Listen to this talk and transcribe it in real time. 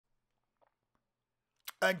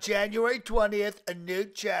On January 20th, a new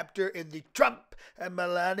chapter in the Trump and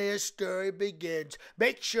Melania story begins.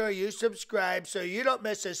 Make sure you subscribe so you don't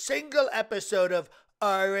miss a single episode of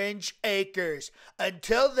Orange Acres.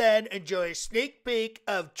 Until then, enjoy a sneak peek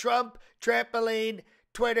of Trump trampoline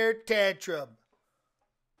Twitter tantrum.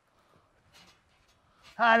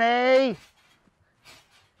 Honey,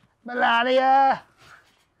 Melania,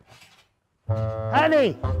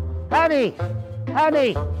 honey,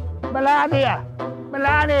 Melania,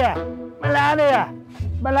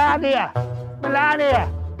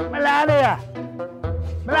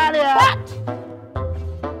 What?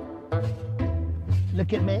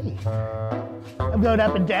 Look at me. I'm going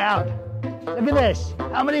up and down. Look at this.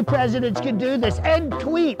 How many presidents can do this and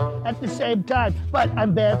tweet at the same time? But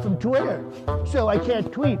I'm banned from Twitter, so I can't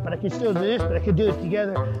tweet, but I can still do this, but I can do it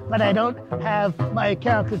together. But I don't have my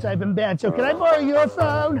account because I've been banned. So can I borrow your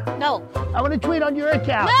phone? No. I want to tweet on your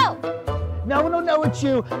account. No one will know it's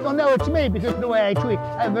you. They'll know it's me because of the way I tweet.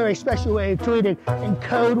 I have a very special way of tweeting in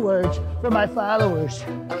code words for my followers.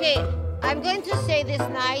 Okay, I'm going to say this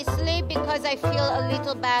nicely because I feel a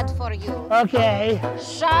little bad for you. Okay.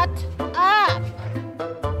 Shut up.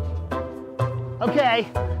 Okay.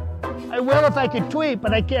 I will if I could tweet,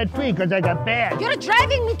 but I can't tweet because I got banned. You're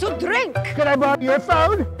driving me to drink. Can I borrow your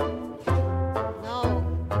phone? No.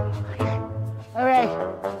 Okay. All right.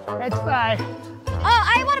 That's fine. Oh,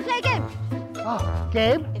 I want to play a game. Oh,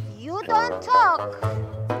 game? If you don't talk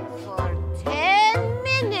for 10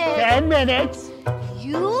 minutes... 10 minutes?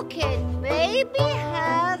 You can maybe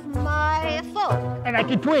have my phone. And I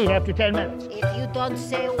can tweet after 10 minutes. If you don't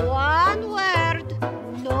say one word,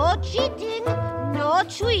 no cheating, no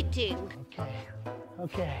tweeting.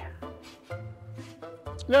 Okay.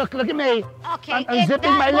 Look at me. Okay, I'm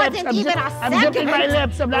zipping my lips. I'm zipping my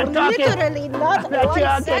lips. I'm not talking. Literally not I'm not 1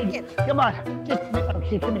 talking. second. Come on.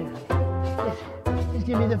 Okay, come here. Just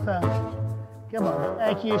give me the phone. Come on.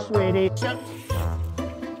 Thank you, sweetie.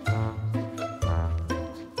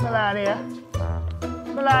 Melania.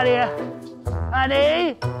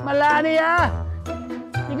 Honey, Melania.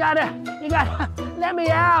 You gotta let me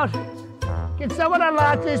out. Can someone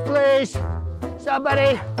unlock this, please?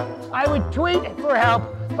 Somebody. I would tweet for help,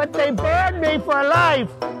 but they banned me for life.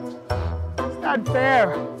 It's not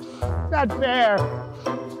fair. It's not fair.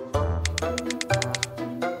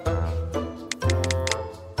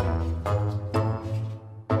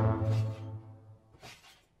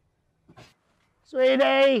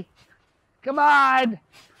 Sweetie, come on.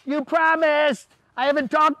 You promised. I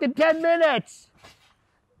haven't talked in 10 minutes.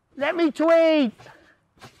 Let me tweet.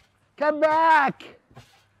 Come back.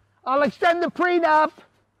 I'll extend the prenup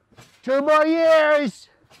 2 more years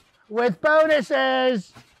with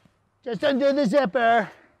bonuses. Just undo the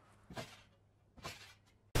zipper.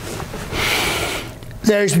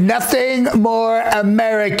 There's nothing more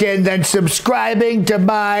American than subscribing to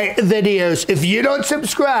my videos. If you don't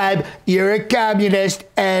subscribe, you're a communist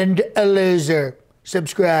and a loser.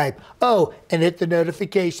 Subscribe. Oh, and hit the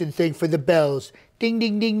notification thing for the bells. Ding,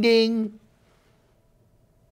 ding, ding, ding.